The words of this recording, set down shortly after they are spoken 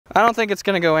I don't think it's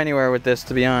gonna go anywhere with this,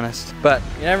 to be honest. But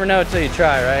you never know until you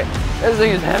try, right? This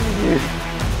thing is heavy, dude.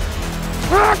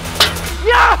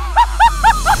 Yeah!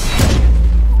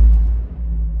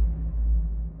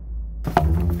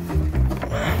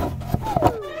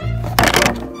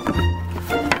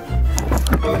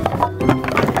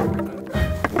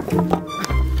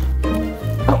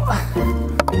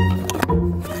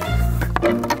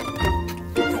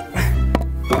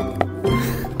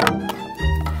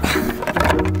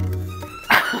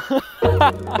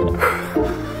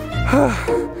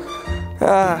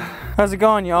 How's it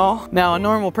going, y'all? Now, a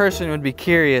normal person would be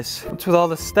curious, what's with all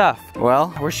this stuff?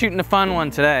 Well, we're shooting a fun one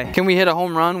today. Can we hit a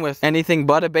home run with anything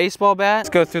but a baseball bat? Let's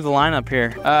go through the lineup here.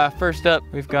 First up,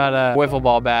 we've got a wiffle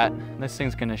ball bat. This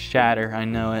thing's gonna shatter, I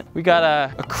know it. We got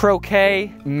a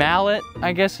croquet mallet,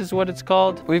 I guess is what it's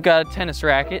called. We've got a tennis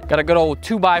racket. Got a good old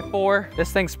 2x4.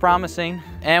 This thing's promising.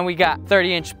 And we got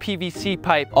 30-inch PVC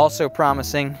pipe, also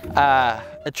promising.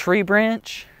 A tree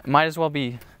branch. It might as well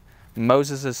be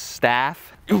Moses' staff.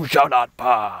 You shall not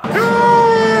pass. You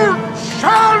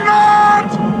shall not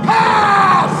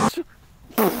pass!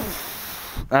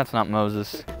 That's not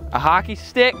Moses. A hockey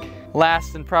stick.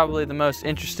 Last and probably the most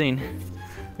interesting,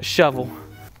 a shovel.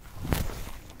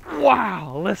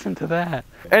 Wow, listen to that.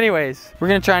 Anyways, we're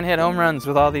gonna try and hit home runs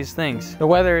with all these things. The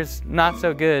weather is not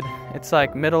so good. It's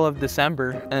like middle of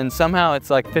December and somehow it's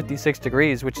like 56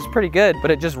 degrees, which is pretty good, but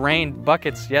it just rained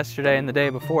buckets yesterday and the day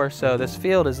before, so this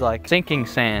field is like sinking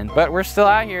sand. But we're still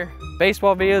out here.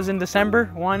 Baseball videos in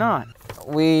December, why not?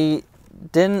 We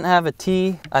didn't have a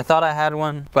tee. I thought I had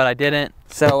one, but I didn't.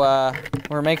 So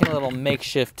we're making a little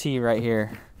makeshift tee right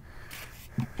here.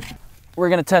 We're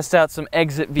gonna test out some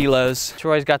exit velos.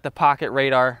 Troy's got the pocket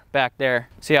radar back there.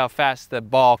 See how fast the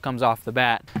ball comes off the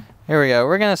bat. Here we go.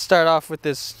 We're gonna start off with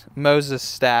this Moses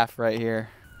staff right here.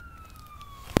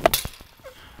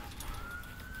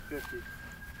 50.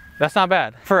 That's not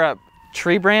bad. For a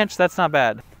tree branch, that's not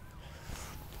bad.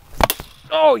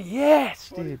 Oh yes,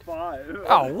 dude. 25.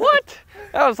 Oh, what?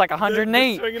 That was like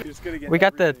 108. We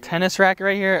got the tennis racket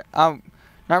right here. I'm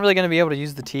not really gonna be able to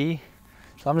use the tee,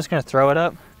 so I'm just gonna throw it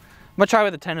up. I'm gonna try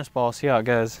with a tennis ball, see how it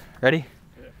goes. Ready?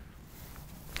 Yeah.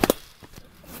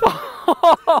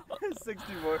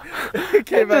 64. It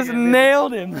just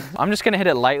nailed him. I'm just gonna hit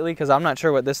it lightly because I'm not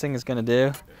sure what this thing is gonna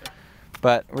do.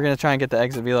 But we're gonna try and get the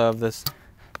exit velo of this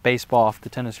baseball off the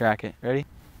tennis racket. Ready?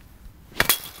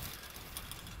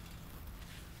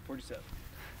 47.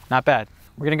 Not bad.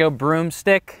 We're gonna go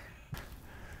broomstick.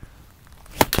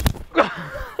 40.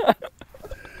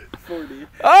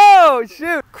 Oh,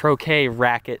 shoot! Croquet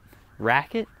racket.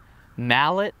 Racket?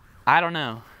 Mallet? I don't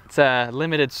know. It's a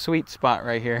limited sweet spot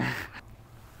right here.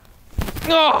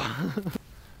 Oh!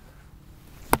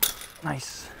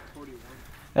 Nice. 41.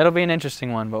 That'll be an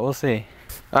interesting one, but we'll see.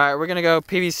 All right, we're gonna go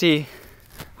PVC.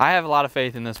 I have a lot of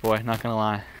faith in this boy, not gonna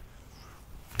lie.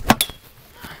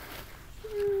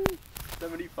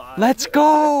 75. Let's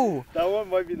go! That one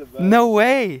might be the best. No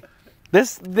way.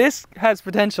 This has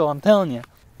potential, I'm telling you.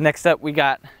 Next up, we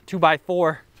got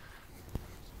 2x4.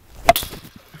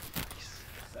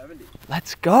 70.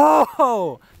 Let's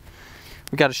go!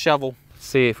 We got a shovel. Let's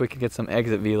see if we can get some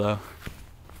exit velo.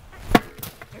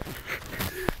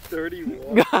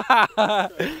 31.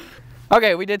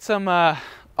 Okay, we did some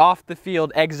off the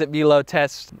field exit velo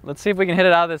tests. Let's see if we can hit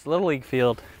it out of this Little League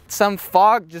field. Some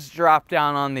fog just dropped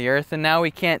down on the earth and now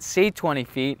we can't see 20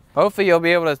 feet. Hopefully you'll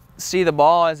be able to see the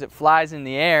ball as it flies in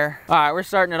the air. All right, we're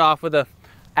starting it off with a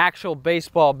actual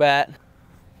baseball bat.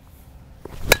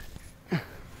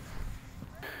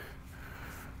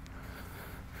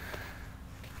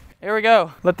 Here we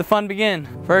go. Let the fun begin.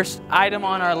 First item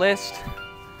on our list,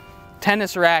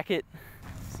 tennis racket.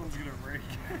 This one's gonna break.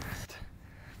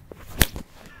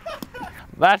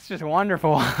 That's just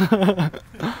wonderful. I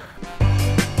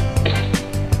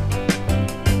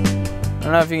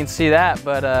don't know if you can see that,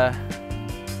 but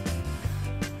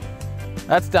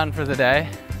that's done for the day.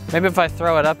 Maybe if I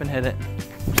throw it up and hit it.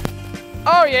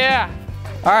 Oh yeah!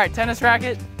 All right, tennis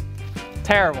racket,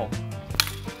 terrible.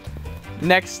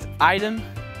 Next item,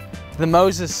 the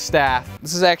Moses staff.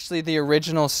 This is actually the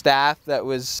original staff that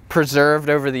was preserved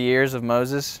over the years of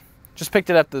Moses. Just picked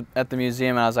it up at the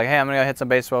museum and I was like, hey, I'm gonna go hit some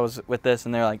baseballs with this.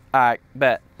 And they're like, all right,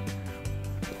 bet.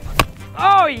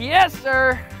 Oh yes,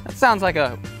 sir! That sounds like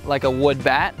a wood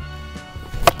bat.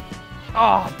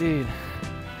 Oh, dude.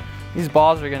 These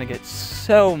balls are gonna get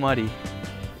so muddy.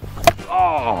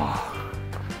 Oh.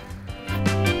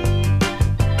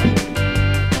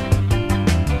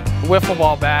 Wiffle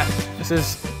ball bat. This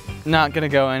is not gonna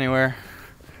go anywhere.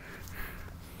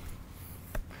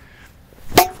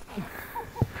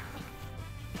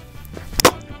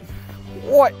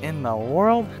 What in the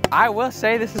world? I will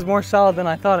say this is more solid than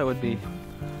I thought it would be.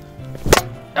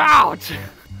 Ouch!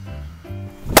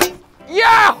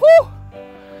 Yeah! Woo!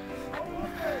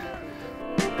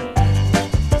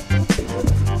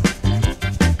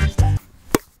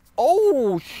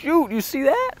 Oh, shoot, you see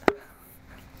that?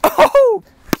 Oh!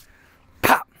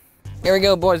 Pop! Here we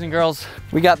go, boys and girls.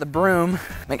 We got the broom.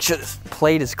 Make sure this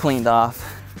plate is cleaned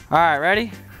off. All right,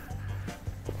 ready?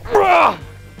 Bro!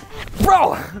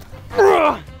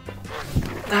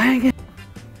 Dang it.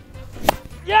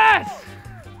 Yes!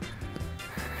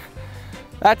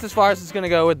 That's as far as it's gonna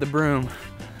go with the broom.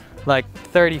 Like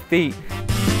 30 feet.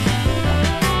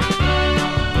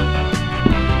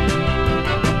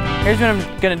 Here's what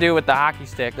I'm gonna do with the hockey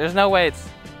stick. There's no way it's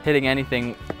hitting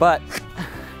anything, but I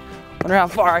wonder how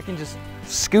far I can just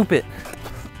scoop it.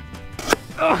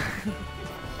 Ugh.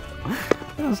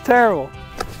 That was terrible.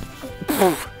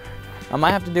 I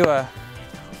might have to do a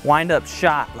wind-up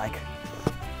shot, like.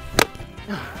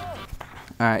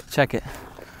 All right, check it.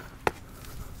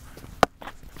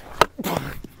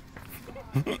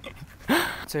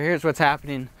 So here's what's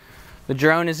happening. The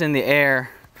drone is in the air.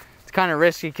 It's kind of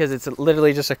risky because it's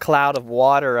literally just a cloud of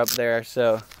water up there,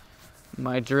 so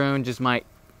my drone just might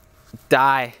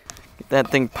die. Get that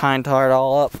thing pine tarred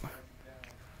all up.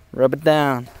 Rub it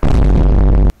down.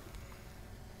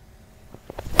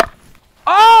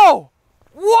 Oh!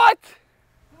 What?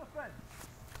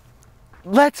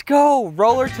 Let's go!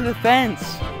 Roller to the fence.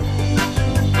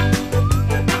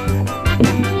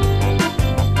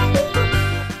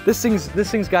 This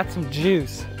thing's got some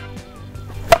juice.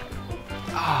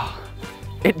 Oh,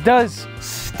 it does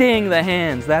sting the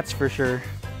hands, that's for sure.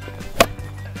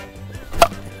 It's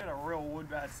got a real wood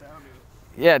bat sound.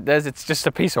 Yeah, it does. It's just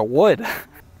a piece of wood.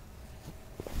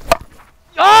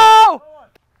 Oh!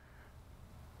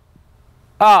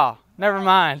 Oh, never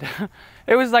mind.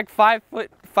 It was like 5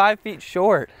 feet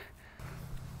short.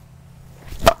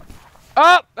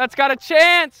 Oh, that's got a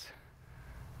chance.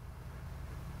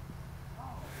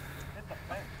 Hit the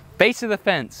fence. Base of the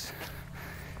fence.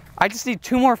 I just need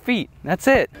 2 more feet. That's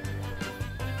it.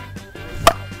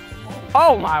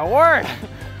 Oh my word.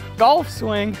 Golf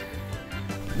swing.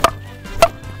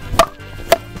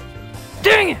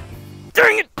 Dang it.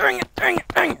 Dang it, dang it, dang it,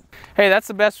 dang it. Hey, that's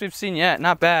the best we've seen yet.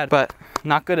 Not bad, but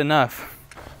not good enough.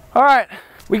 All right,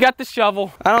 we got the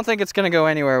shovel. I don't think it's gonna go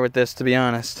anywhere with this, to be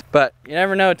honest. But you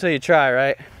never know until you try,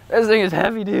 right? This thing is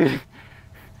heavy, dude.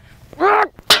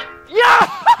 Yeah!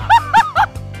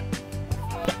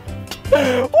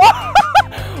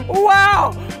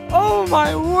 Wow! Oh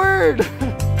my word!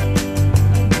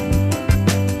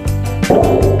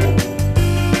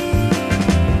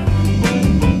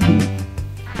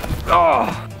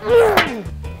 Oh.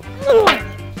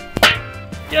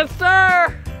 Yes,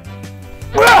 sir!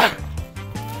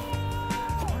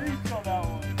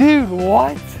 Dude,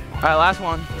 what? All right, last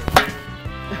one.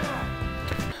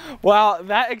 Well,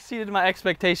 that exceeded my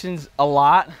expectations a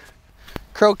lot.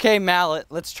 Croquet mallet,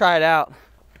 let's try it out.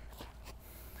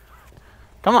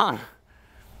 Come on.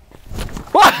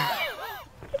 What?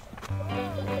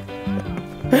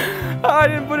 Oh, I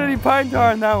didn't put any pine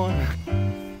tar in that one.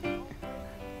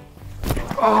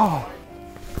 Oh.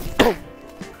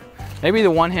 Maybe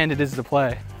the one-handed is the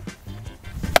play.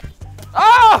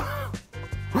 Oh!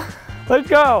 Let's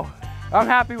go. I'm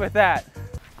happy with that.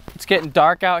 It's getting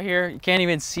dark out here. You can't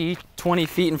even see 20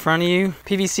 feet in front of you.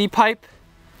 PVC pipe,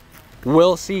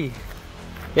 we'll see.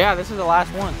 Yeah, this is the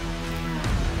last one.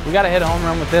 We gotta hit a home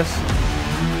run with this.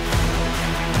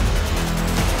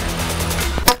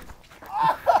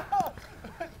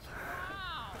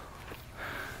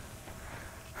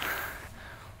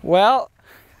 Well,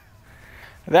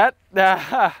 that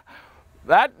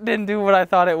didn't do what I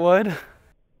thought it would.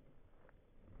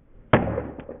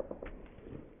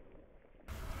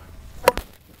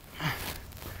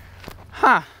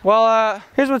 Huh. Well,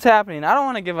 here's what's happening. I don't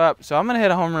want to give up, so I'm gonna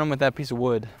hit a home run with that piece of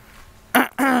wood.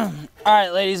 All right,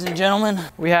 ladies and gentlemen,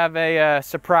 we have a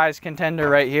surprise contender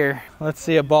right here. Let's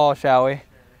see a ball, shall we?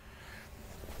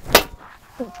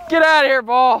 Get out of here,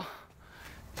 ball.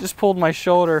 Just pulled my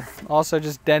shoulder, also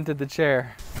just dented the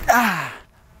chair. Ah.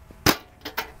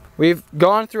 We've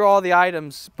gone through all the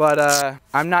items, but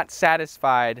I'm not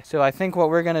satisfied. So I think what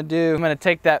we're gonna do, I'm gonna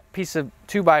take that piece of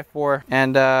 2x4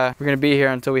 and we're gonna be here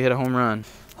until we hit a home run.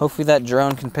 Hopefully that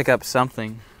drone can pick up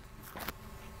something.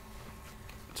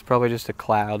 It's probably just a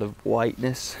cloud of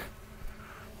whiteness.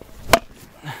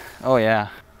 Oh yeah.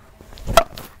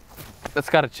 That's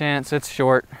got a chance, it's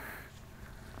short.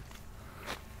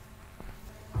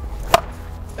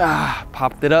 Ah,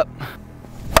 popped it up.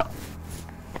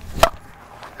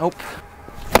 Nope.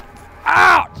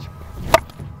 Ouch!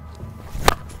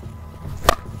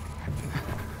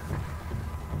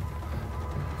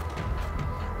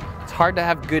 It's hard to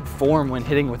have good form when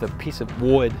hitting with a piece of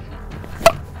wood.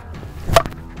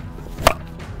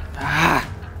 Ah.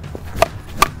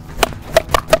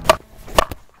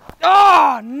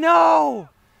 Oh, no!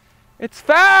 It's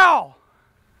foul!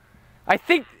 I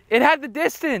think it had the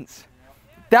distance.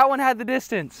 That one had the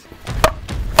distance.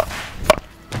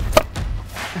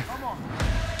 Come on.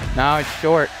 No, it's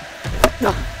short.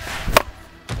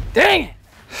 Dang it!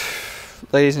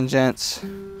 Ladies and gents,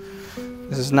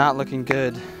 this is not looking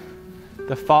good.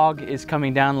 The fog is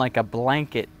coming down like a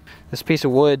blanket. This piece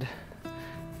of wood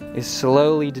is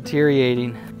slowly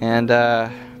deteriorating, and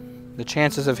the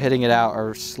chances of hitting it out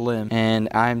are slim, and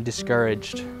I'm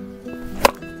discouraged.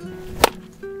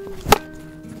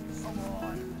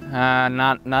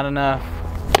 Not enough.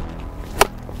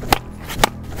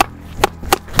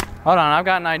 Hold on, I've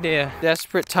got an idea.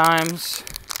 Desperate times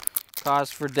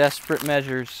cause for desperate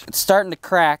measures. It's starting to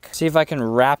crack. See if I can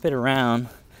wrap it around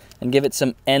and give it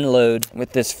some end load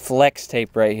with this flex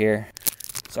tape right here.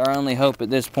 It's our only hope at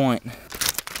this point.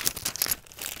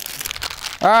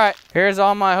 All right, here's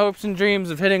all my hopes and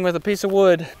dreams of hitting with a piece of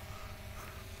wood.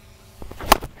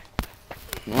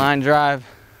 Line drive.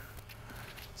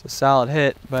 It's a solid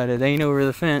hit, but it ain't over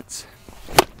the fence.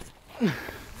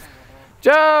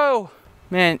 Joe!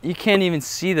 Man, you can't even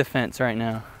see the fence right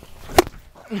now.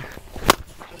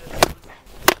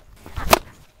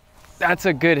 That's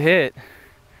a good hit.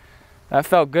 That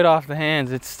felt good off the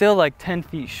hands. It's still like 10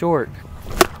 feet short.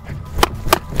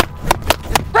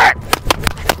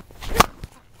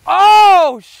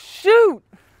 Oh, shoot!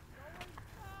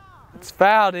 It's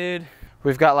foul, dude.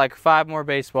 We've got like 5 more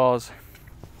baseballs.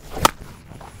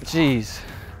 Jeez.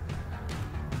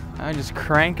 I just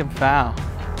crank and foul.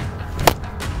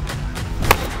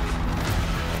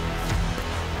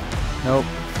 Nope.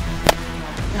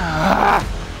 Ah.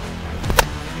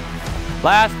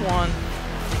 Last one.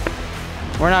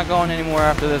 We're not going anymore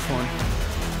after this one.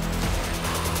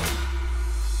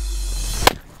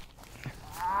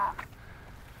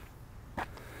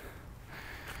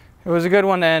 It was a good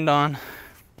one to end on.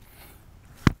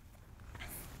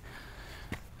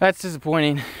 That's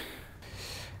disappointing.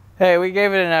 Hey, we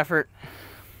gave it an effort.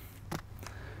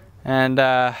 And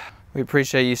we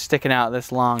appreciate you sticking out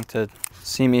this long to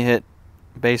see me hit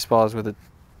baseballs with a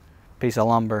piece of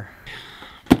lumber.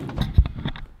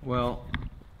 Well,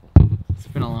 it's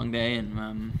been a long day, and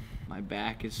my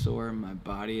back is sore, my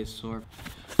body is sore.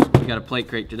 We got a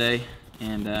Platecrate today,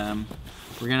 and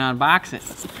we're gonna unbox it.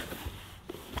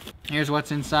 Here's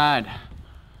what's inside.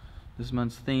 This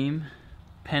month's theme,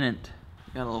 pennant.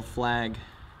 Got a little flag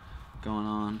going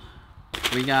on.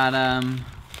 We got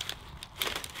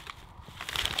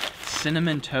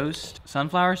cinnamon toast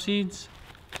sunflower seeds.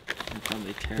 They're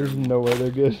probably terrible. There's no way they're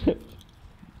good.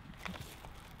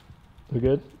 They're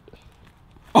good?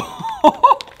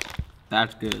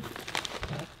 That's good.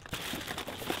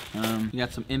 We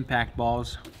got some impact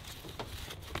balls.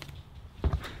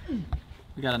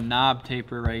 We got a knob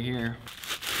taper right here.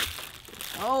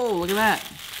 Oh, look at that.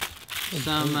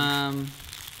 Some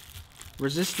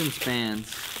resistance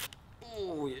bands.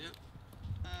 Oh,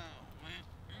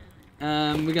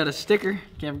 yeah. We got a sticker.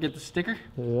 Can't forget the sticker.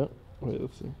 Yeah. Wait,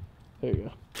 let's see. There you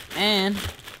go. And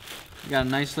we got a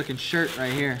nice looking shirt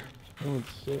right here. Oh,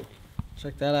 it's sick.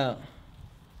 Check that out.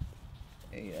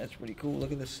 Hey, that's pretty cool.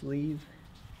 Look at the sleeve.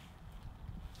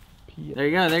 There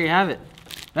you go. There you have it.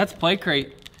 That's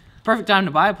Platecrate. Perfect time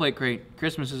to buy a Platecrate.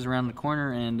 Christmas is around the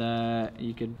corner, and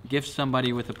you could gift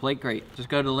somebody with a Platecrate. Just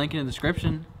go to the link in the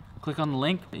description, click on the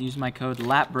link, and use my code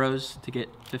lappbros to get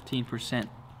 15%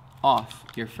 off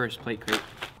your first Platecrate.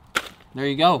 There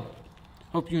you go.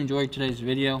 Hope you enjoyed today's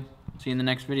video. See you in the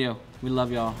next video. We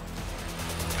love y'all.